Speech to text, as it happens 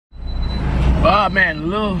Man, a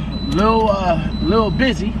little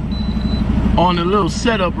busy on a little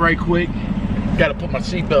setup right quick. Gotta put my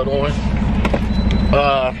seatbelt on.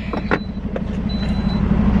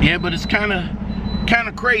 Yeah, but it's kind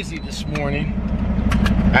of crazy this morning.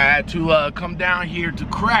 I had to come down here to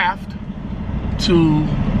Craft to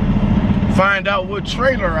find out what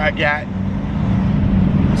trailer I got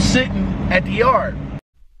sitting at the yard.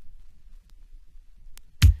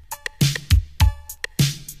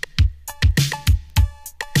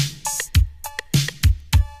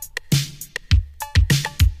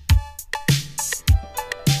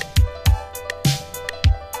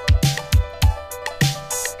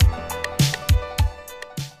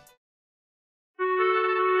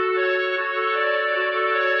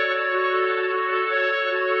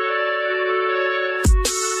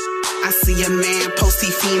 I see a man post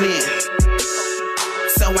he female,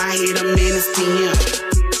 so I hit him in his DM.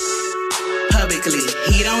 Publicly,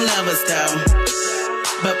 he don't love us though,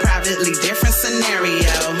 but privately, different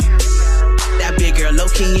scenario. That big girl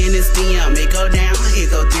low-key in his DM, it go down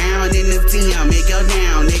in his DM, it go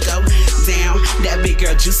down. That big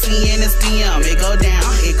girl juicy in his DM, it go down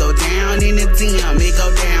in his DM, it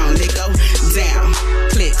go down.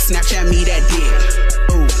 Click, Snapchat me that dick,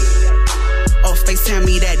 ooh. Oh, FaceTime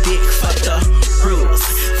me that dick, fuck the rules.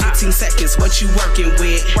 15 seconds, what you working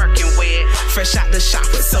with? Fresh out the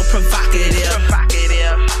shopper, so provocative.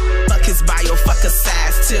 Fuck his bio, fuck a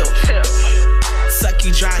size too. Suck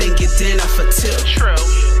you dry, then get dinner for two.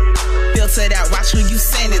 Filter that, watch who you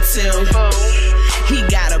send it to. He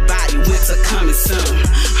got a body, winter coming soon.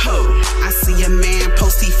 Ho, I see a man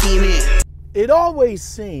post he female. It always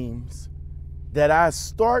seems that I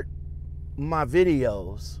start my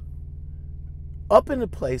videos up in the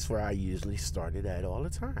place where I usually started at all the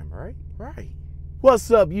time, right?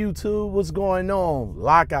 What's up, YouTube? What's going on?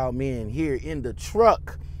 Lockout Men here in the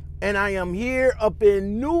truck. And I am here up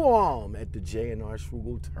in New Ulm at the J&R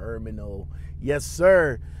Frugal Terminal. Yes,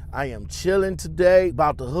 sir. I am chilling today,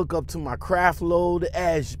 about to hook up to my craft load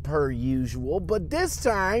as per usual. But this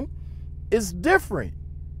time, it's different.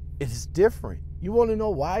 It is different. You want to know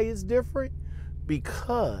why it's different?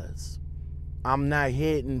 Because I'm not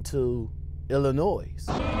heading to Illinois.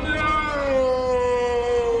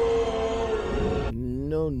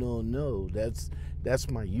 No. That's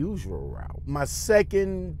my usual route. My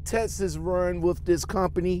second Texas run with this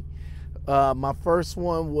company. My first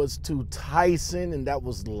one was to Tyson, and that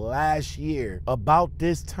was last year, about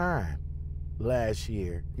this time last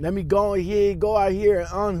year. Let me go out here and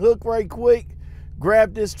unhook right quick,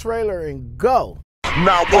 grab this trailer and go.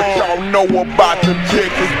 Now what y'all know about them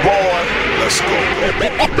Texas boys? Let's go.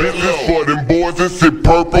 Business for them boys that sip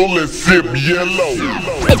purple and sip yellow.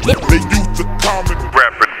 They used to call me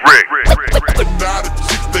Rappin' Rick. Now the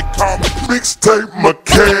chicks they call me mixtape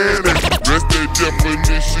mechanic. That's the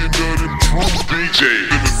definition of them true DJs in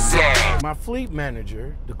the South. My fleet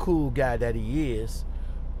manager, the cool guy that he is,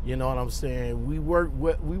 you know what I'm saying? We work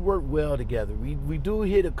well together. We do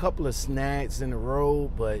hit a couple of snags in the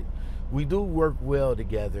road, but we do work well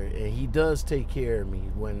together, and he does take care of me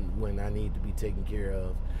when I need to be taken care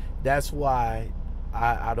of. That's why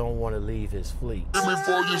I don't want to leave his fleet.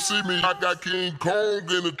 Before you see me, I got King Kong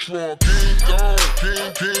in the trunk. King Kong,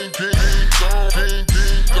 King Kong, King Kong, King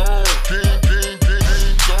Kong. You can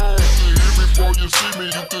hear me before you see me.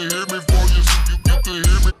 You can hear me before you can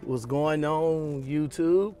hear me. What's going on,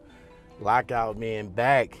 YouTube? Lockout Men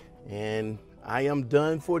back, and I am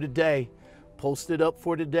done for today. Posted up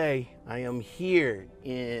for today. I am here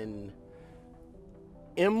in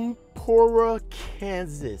Emporia,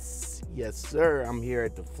 Kansas. Yes, sir. I'm here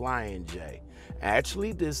at the Flying J.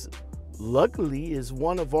 Actually, this luckily is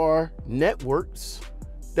one of our networks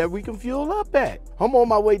that we can fuel up at. I'm on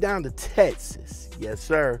my way down to Texas. Yes,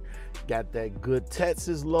 sir. Got that good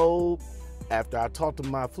Texas load. After I talked to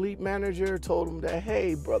my fleet manager, told him that,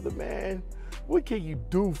 hey, brother, man, what can you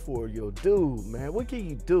do for your dude, man? What can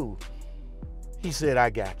you do? He said, I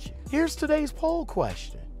got you. Here's today's poll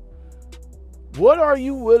question. What are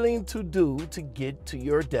you willing to do to get to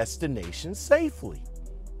your destination safely?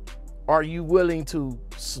 Are you willing to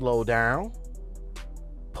slow down,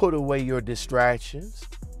 put away your distractions,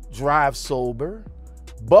 drive sober,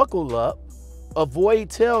 buckle up, avoid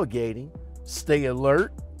tailgating, stay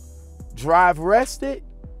alert, drive rested,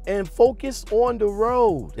 and focus on the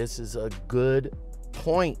road? This is a good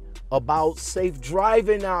point about safe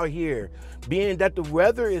driving out here. Being that the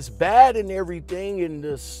weather is bad and everything, and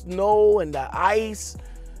the snow and the ice,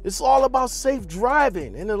 it's all about safe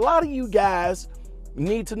driving. And a lot of you guys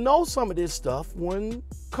need to know some of this stuff when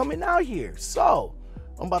coming out here. So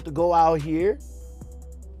I'm about to go out here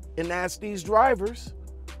and ask these drivers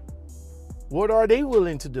What are they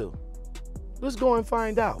willing to do? Let's go and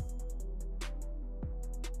find out.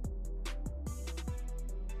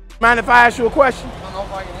 Mind if I ask you a question? I don't know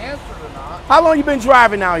if I can answer it or not. How long you been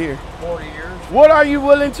driving out here? 40 years. What are you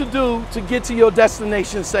willing to do to get to your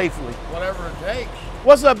destination safely? Whatever it takes.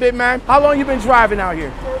 What's up, big man? How long you been driving out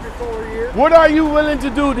here? 34 years. What are you willing to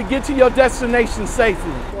do to get to your destination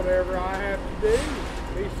safely? Whatever I have to do,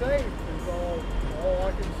 be safe is all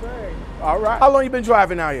I can say. All right. How long you been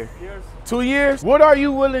driving out here? Years. 2 years? What are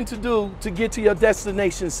you willing to do to get to your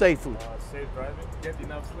destination safely? Safe driving, get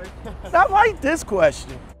enough sleep. I like this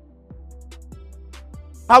question.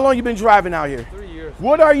 How long you been driving out here? 3 years.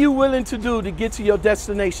 What are you willing to do to get to your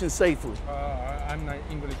destination safely? I'm not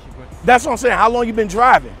English good. That's what I'm saying. How long you been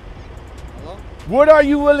driving? Hello? What are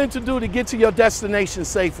you willing to do to get to your destination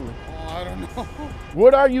safely? I don't know.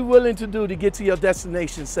 What are you willing to do to get to your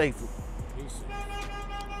destination safely?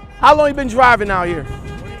 How long you been driving out here?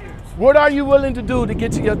 20 years. What are you willing to do to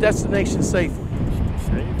get to your destination safely?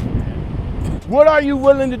 What are you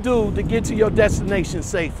willing to do to get to your destination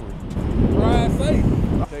safely? Drive safe.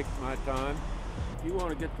 Take my time. If you want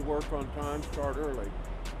to get to work on time, start early.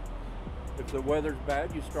 If the weather's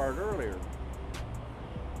bad, you start earlier.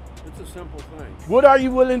 It's a simple thing. What are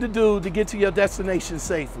you willing to do to get to your destination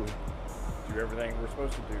safely? Do everything we're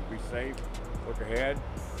supposed to do. Be safe, look ahead,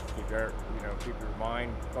 keep your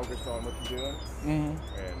mind focused on what you're doing,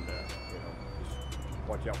 and just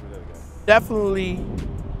watch out for the other guys. Definitely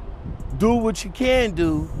do what you can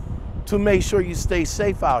do to make sure you stay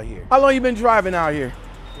safe out here. How long you been driving out here?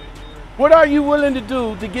 What are you willing to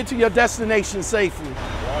do to get to your destination safely?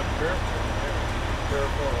 Watch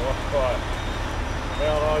careful, what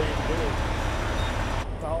hell all you can do.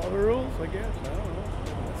 Follow the rules, I guess. I don't know.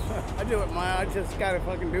 I do it, I just gotta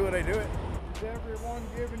fucking do what I do it. Is everyone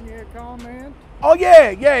giving you a comment? Oh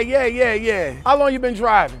yeah. How long you been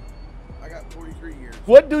driving? I got 43 years.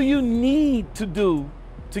 What do you need to do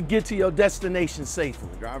to get to your destination safely?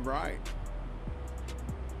 Drive right.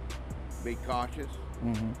 Be cautious.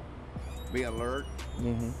 Be alert.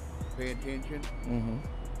 Pay attention.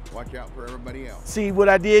 Watch out for everybody else. See what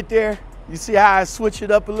I did there? You see how I switch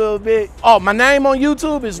it up a little bit? Oh, my name on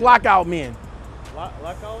YouTube is LOCKOUTMEN.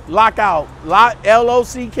 Lockout? Lockout.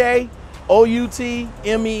 LOCKOUTMEN.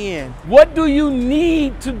 What do you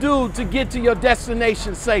need to do to get to your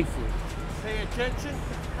destination safely? Pay attention.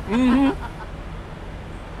 Mm-hmm.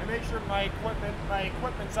 And make sure my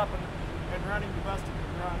equipment's up and running the best it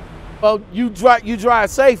can run. Well, you drive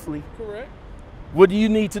safely. Correct. What do you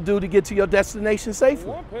need to do to get to your destination safely?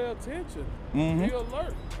 One, pay attention. Mhm. Be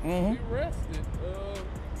alert. Mhm. Be rested.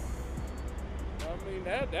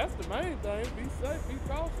 That's the main thing. Be safe. Be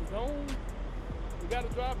cautious. We got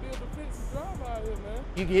to drive, build a fix, and drive out here, man.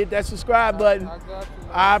 You can hit that subscribe button. I got you, man.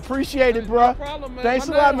 I appreciate it, bro. No problem, man. Thanks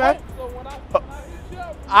My a lot, name man. Hope, so when I hit you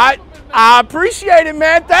up, I appreciate it,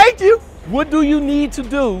 man. Thank you. What do you need to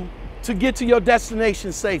do to get to your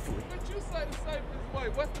destination safely? But you say the safest way.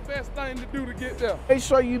 What's the best thing to do to get there? Make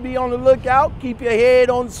sure you be on the lookout. Keep your head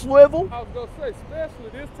on the swivel. I was gonna say, especially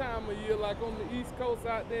this time of year, like on the East Coast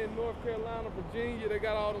out there in North Carolina, Virginia, they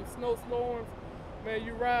got all them snowstorms. Man,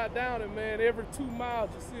 you ride down it, man. Every 2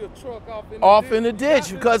 miles, you see a truck off in the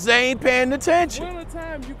ditch Because they ain't paying attention.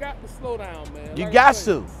 Wintertime, you got to slow down, man. You Like got I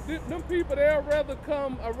say, to. Them people, I'd rather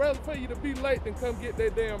for you to be late than come get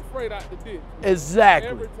their damn freight out the ditch.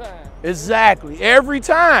 Exactly. Every time. Exactly. Every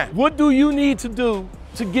time. What do you need to do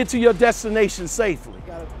to get to your destination safely? You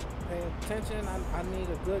gotta pay attention. I need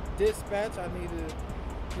a good dispatch. I need a,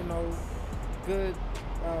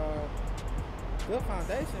 good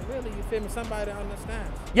foundation, really. You feel me? Somebody that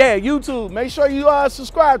understands. Yeah, YouTube. Make sure you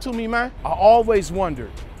subscribe to me, man. I always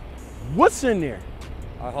wondered, what's in there?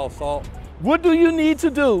 I haul salt. What do you need to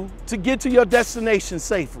do to get to your destination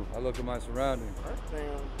safely? I look at my surroundings. First thing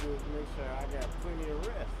I'll do is make sure I got plenty of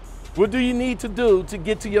rest. What do you need to do to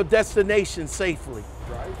get to your destination safely?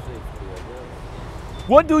 Drive safely, I guess.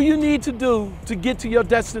 What do you need to do to get to your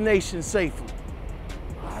destination safely?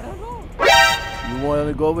 I don't know. You want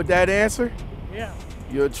to go with that answer? Yeah.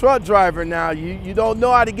 You're a truck driver now. You don't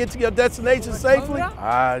know how to get to your destination safely?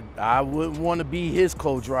 I wouldn't want to be his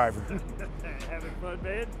co-driver. Having fun,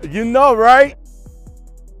 man? You know, right?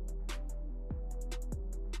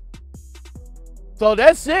 So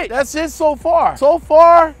that's it. That's it so far. So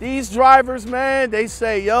far, these drivers, man, they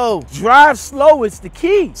say, yo, drive slow is the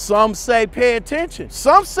key. Some say pay attention.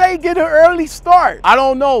 Some say get an early start. I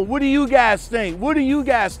don't know. What do you guys think? What do you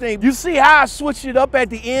guys think? You see how I switched it up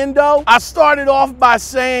at the end, though? I started off by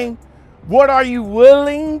saying, What are you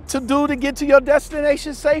willing to do to get to your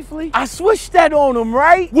destination safely? I switched that on them,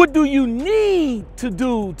 right? What do you need to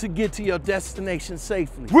do to get to your destination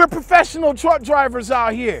safely? We're professional truck drivers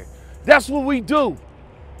out here. That's what we do.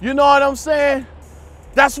 You know what I'm saying?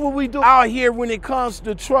 That's what we do out here when it comes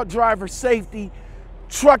to truck driver safety,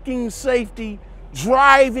 trucking safety,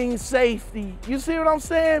 driving safety. You see what I'm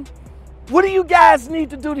saying? What do you guys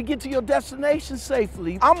need to do to get to your destination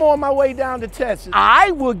safely? I'm on my way down to Texas.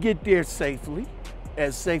 I will get there safely,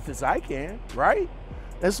 as safe as I can, right?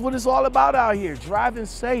 That's what it's all about out here, driving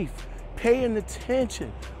safe, paying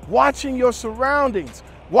attention, watching your surroundings,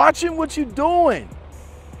 watching what you're doing.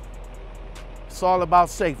 It's all about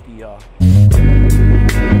safety, y'all.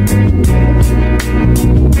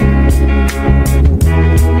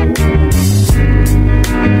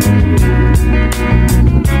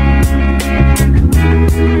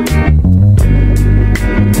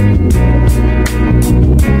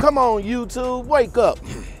 Come on, YouTube, wake up.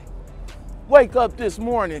 Wake up this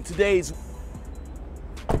morning. Today's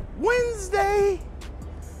Wednesday.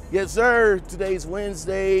 Yes, sir. Today's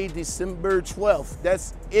Wednesday, December 12th.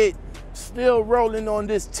 That's it. Still rolling on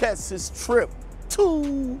this Texas trip.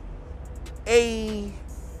 2 a.m.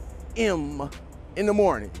 in the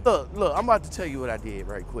morning. Look, I'm about to tell you what I did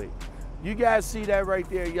right quick. You guys see that right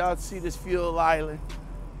there? Y'all see this fuel island?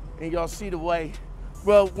 And y'all see the way?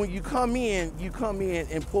 Well, when you come in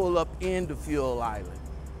and pull up in the fuel island.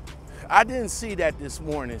 I didn't see that this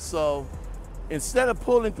morning, so instead of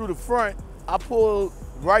pulling through the front, I pulled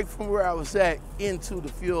right from where I was at into the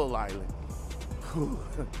fuel island.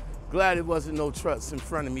 Glad it wasn't no trucks in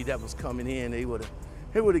front of me that was coming in. They would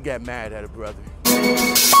have got mad at a brother.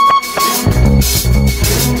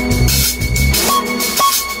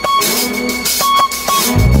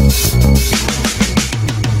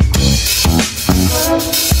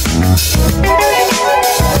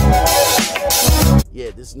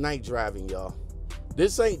 Yeah, this night driving, y'all.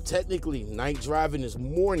 This ain't technically night driving, it's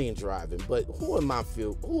morning driving, but who am I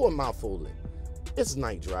fooling? It's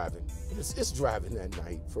night driving. It's driving at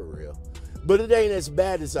night, for real. But it ain't as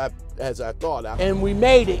bad as I thought. And we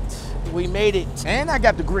made it. We made it. And I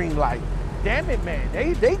got the green light. Damn it, man.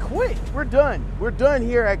 They quit. We're done. We're done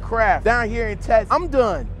here at Craft, down here in Texas. I'm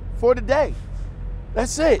done for the day.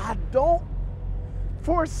 That's it. I don't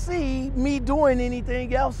foresee me doing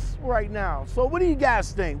anything else right now. So what do you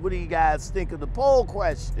guys think? What do you guys think of the poll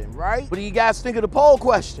question, right? What do you guys think of the poll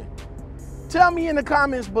question? Tell me in the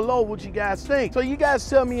comments below what you guys think. So you guys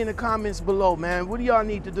tell me in the comments below, man, what do y'all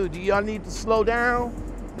need to do? Do y'all need to slow down,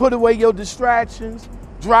 put away your distractions,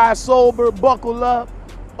 drive sober, buckle up,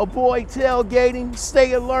 avoid tailgating,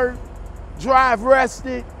 stay alert, drive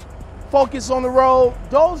rested, focus on the road?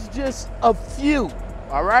 Those just a few,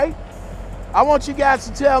 all right? I want you guys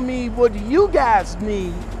to tell me, what do you guys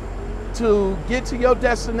need to get to your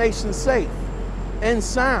destination safe and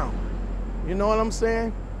sound? You know what I'm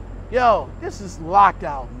saying? Yo, this is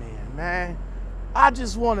LOCKOUTMEN, man. I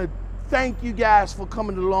just want to thank you guys for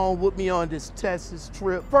coming along with me on this Texas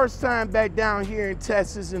trip. First time back down here in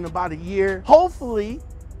Texas in about a year. Hopefully,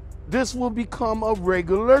 this will become a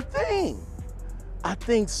regular thing. I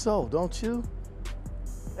think so, don't you?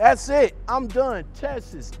 That's it. I'm done.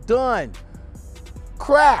 Texas, done.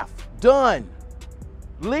 Craft, done.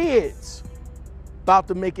 Lids, about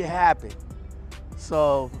to make it happen.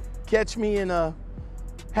 So catch me in a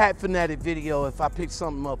Hat Fanatic video if I pick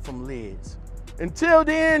something up from Lids. Until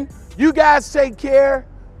then, you guys take care.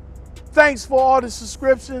 Thanks for all the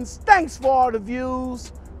subscriptions. Thanks for all the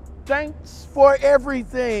views. Thanks for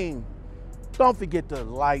everything. Don't forget to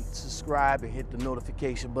like, subscribe, and hit the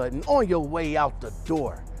notification button on your way out the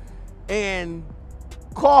door. And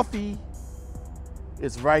coffee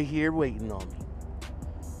is right here waiting on me.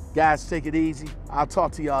 Guys, take it easy. I'll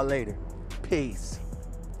talk to y'all later. Peace.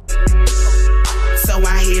 So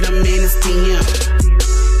I hit him in his DM.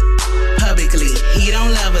 Publicly, he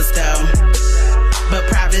don't love us though. But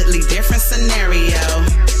privately, different scenario.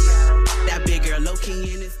 That big girl low-key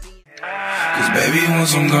in his DM. Cause baby,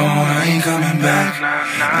 once I'm gone, I ain't coming back.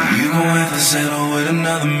 You gon' have to settle with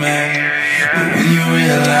another man. But when you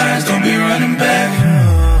realize, don't be running back.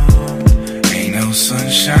 Ain't no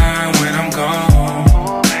sunshine when I'm gone.